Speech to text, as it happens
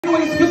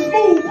noise for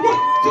Smooooove.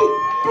 1, 2,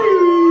 3.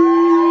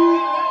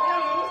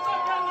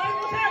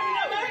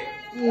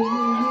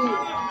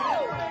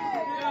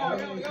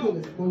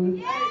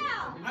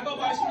 I go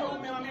by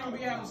Smooooove, man. I'm here on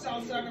behalf of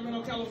South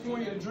Sacramento,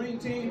 California, the Dream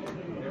Team.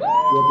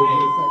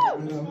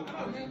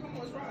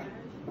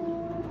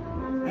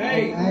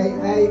 Hey.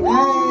 Hey.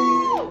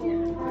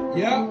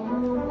 Yeah.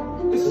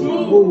 It's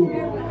Smooooove.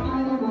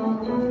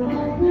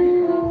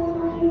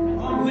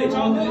 I'm lit,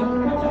 y'all lit.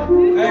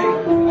 Hey, I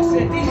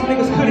said these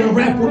niggas couldn't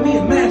rap with me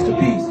a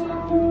masterpiece.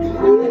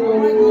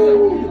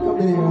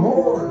 Coming in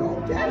hard.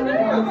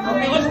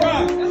 Okay, let's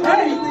rock.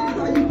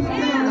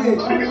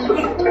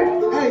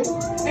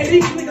 Hey,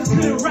 these niggas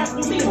couldn't rap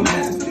with me a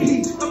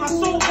masterpiece. But my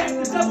soul back,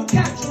 the devil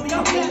captured me.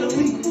 I'm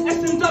Natalie.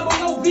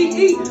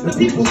 SMOOVE. The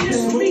people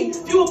kiss me.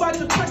 You about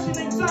depression,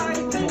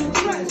 anxiety, pain, and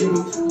tragedy.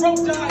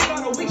 Broke died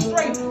about a week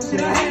straight.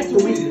 Shit, I had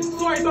to eat.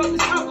 Sorry about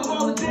this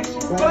alcohol addiction,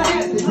 but I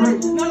had to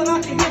drink. Now that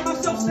I can hear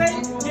myself say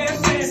it, yeah, it's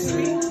sad to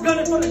me.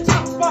 Gunning for the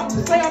top spot to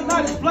say I'm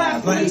not as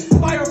blasphemy.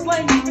 Fire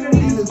flames, even if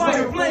these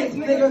fire flames,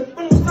 nigga.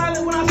 When I'm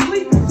silent when I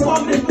sleep, so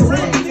I miss the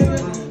rain, nigga.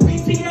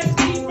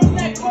 PTSD from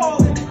that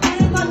calling. I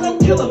am not no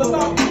killer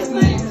about these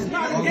things. It's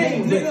not a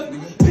game, nigga.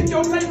 Pick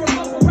your favorite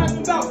muscle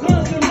rapping about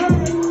guns and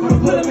murder.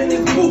 Put them in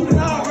this booth and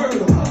I heard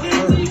them.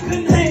 Literally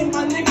couldn't hang,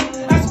 my nigga.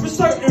 That's for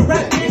certain.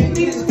 Rap ain't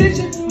need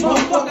stitching.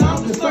 Motherfucker,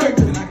 I'm the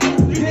surgeon.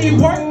 You need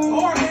work?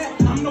 Hard hat.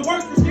 I'm the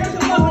worker. Scared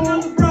to love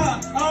another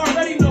bride. I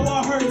already know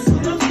I heard it.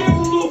 I'm scared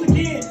to lose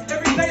again.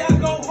 Every day I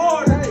go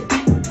harder.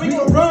 We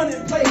gon' run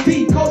and play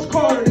beat. Coach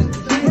Carter.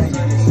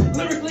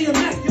 Lyrically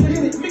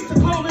immaculate. Mix a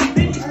cold and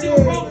Benny still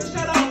rolling.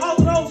 Shout out all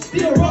of those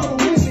still rolling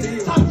with me.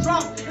 Top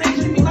drop. They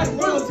treat me like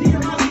royalty in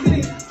my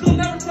city. Still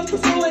never touch the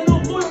soul. Ain't no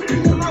loyalty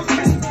in my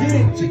face.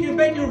 Chicken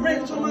bacon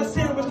ranch on my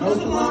sandwich. No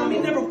salami,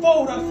 never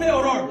fold. I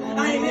failed art.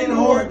 I ain't in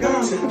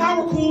origami.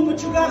 Power cool,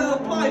 but you gotta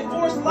apply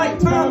force like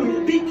Tommy.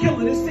 Beat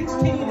killer, this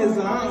 16 is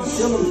a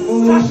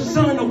Tasha's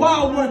son, the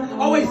wild one,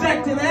 always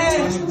acting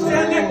ass. Say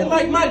I'm acting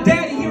like my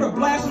daddy, hear a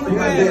blast from the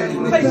bag.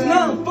 Face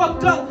numb,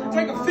 fucked up,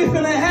 take a 5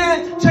 and a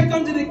half. Check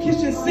under the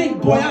kitchen sink,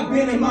 boy, I've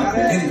been in my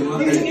past.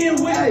 Get in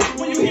with it,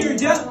 when you hear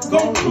it, yeah,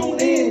 gon' tune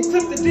in.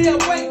 Took the deal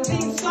away,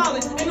 team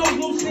solid, ain't no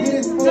loose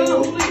ends. Tell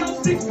them who no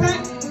 6-pack,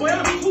 boy,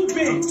 I'm too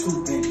big.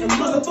 And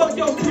motherfuck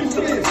your 2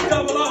 6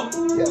 double O.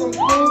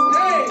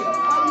 Hey!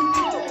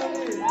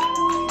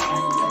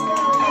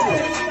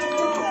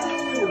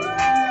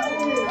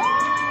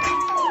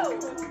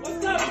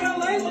 What's up,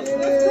 LA?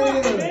 Let's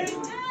rock, man.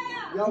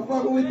 Y'all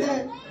fucking with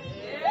that?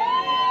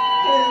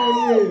 Hell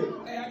yeah.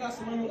 Hey, I got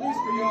some unreleased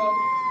for y'all,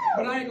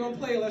 but I ain't gonna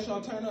play unless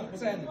y'all turn up.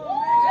 What's happening?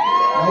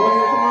 Y'all want to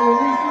hear some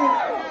unreleased?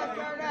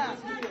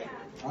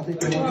 I think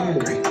they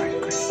want to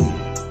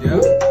hear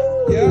it.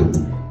 Yeah.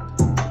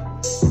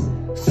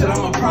 Said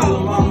I'm a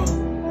problem, mama.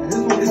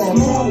 This one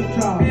called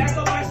Smooooove. Hey, I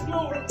go by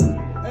Smooooove.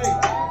 Hey,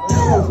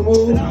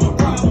 Smooooove. I'm a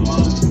problem,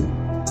 mama.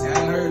 Yeah, I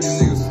heard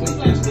these niggas sleep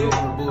that shit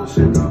on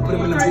bullshit, dog. Put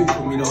them in the booth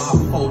for me, though. I'll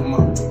fold them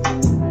up.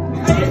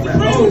 Hey, it's the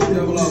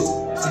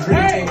truth.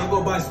 Hey, I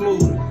go by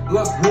Smooooove.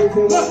 Look,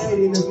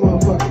 in this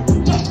motherfucker.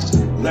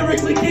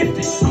 Lyrically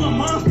gifted, I'm a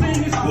monster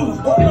in this booth.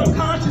 And I'm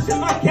conscious in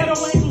my ghetto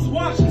angels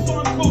watching, so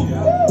I'm cool.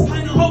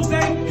 Pint of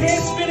Jose,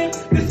 head spinning,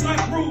 this my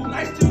groove.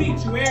 Nice to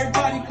meet you,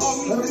 everybody call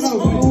me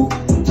Smooooove.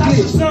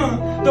 Tasha's son,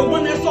 the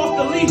one that's off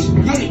the leash.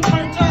 I be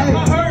turned up, I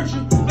heard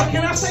you. But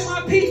can I say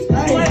my piece? I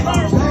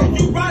learned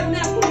you riding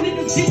that fool,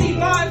 niggas give me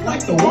vibes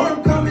like the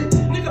worm coming.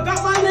 Nigga,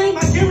 about my name,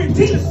 I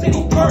guarantee the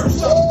city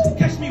burns up.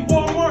 Catch me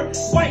Walmart,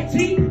 white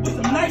tee with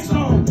some nights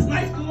on.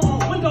 Nights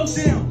cologne, windows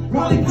down,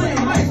 probably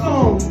playing lights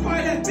on.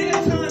 Quiet at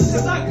bedtime,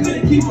 cause I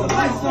couldn't keep the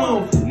lights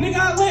on. Nigga,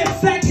 I lay a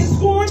sack and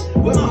scoring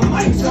with my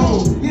mics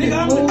on. Nigga,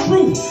 I'm the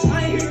truth, I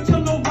ain't here to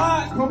tell no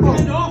lies.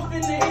 Hand off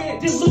in the head,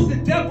 then look the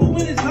devil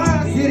in his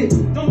eyes.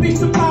 Don't be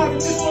surprised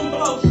if this one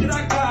blow, shit,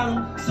 I got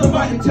him.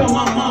 Somebody tell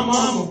my mama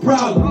I'm a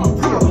problem. I'm a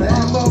problem,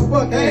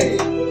 motherfucker. Hey,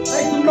 make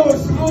some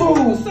noise,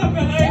 Smooooove. What's up,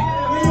 LA?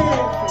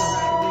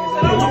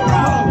 Said I'm a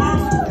problem,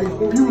 mama. Hey, so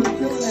you was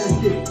killing that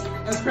shit.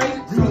 That's crazy.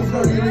 You was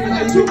killing it. I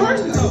got 2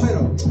 verses though.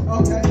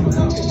 Okay.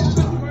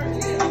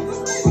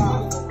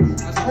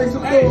 Make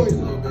some noise.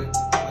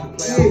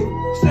 Hey.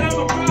 Said I'm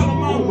a problem,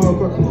 mama.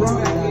 Motherfucker, bro.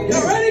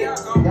 Y'all ready?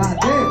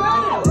 Goddamn.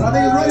 Y'all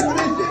niggas ready for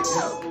this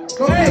shit?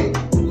 Go ahead.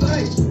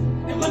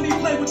 And let me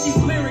play with these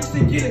lyrics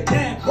and get a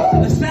dab.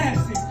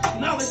 Assassin,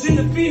 knowledge in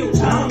the field,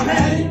 Tom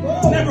Madden.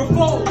 Never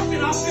fold,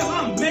 shit, I feel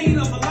I'm made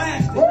of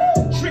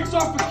elastic. Tricks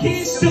are for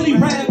kids, silly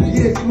rabbit.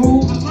 Yeah,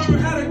 Smooooove. I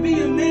learned how to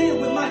be a man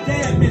with my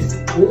dad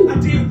missing. I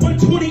did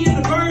 120 in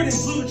the bird and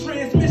blew the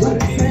transmission.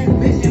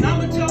 And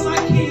I'ma tell my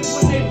kids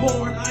when they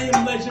born, I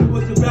Am Legend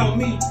was about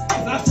me.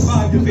 Cause I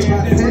survived the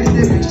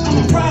pandemic. I'm a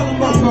problem,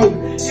 mama.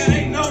 Yeah,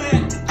 they know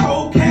that.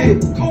 Cocaine,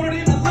 colder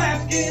than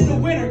Alaska in the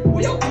winter.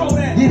 Where your coat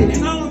at?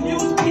 And all them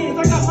used pins,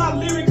 I got my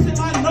lyrics in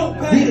my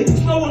notepad.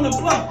 Slow on the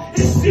bluff,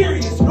 it's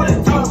serious, but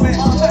it's tough, man.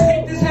 I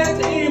hate this had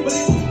to end, but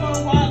it was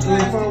fun while it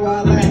lasted.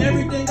 I mean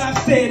everything I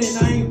said and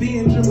I ain't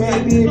being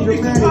dramatic. Don't be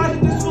surprised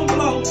if this one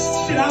blow.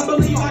 Shit, I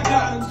believe I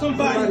got him.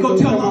 Somebody go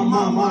tell my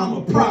mama I'm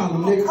a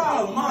problem. Nigga.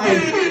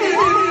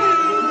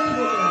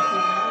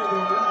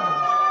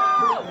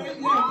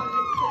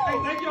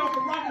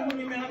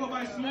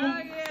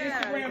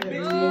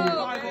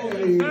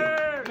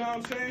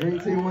 Ring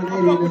Team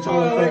 180 in this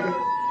motherfucker.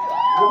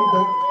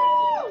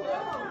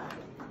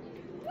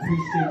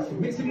 Appreciate you.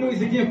 Make some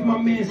noise again for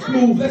my man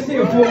Smooooove. Let's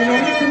hear it for him,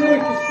 man. Make some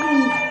noise for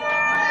Smooooove.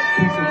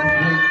 Appreciate you,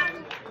 man.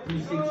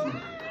 Appreciate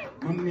you.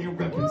 My man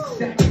reppin'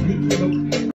 Sack.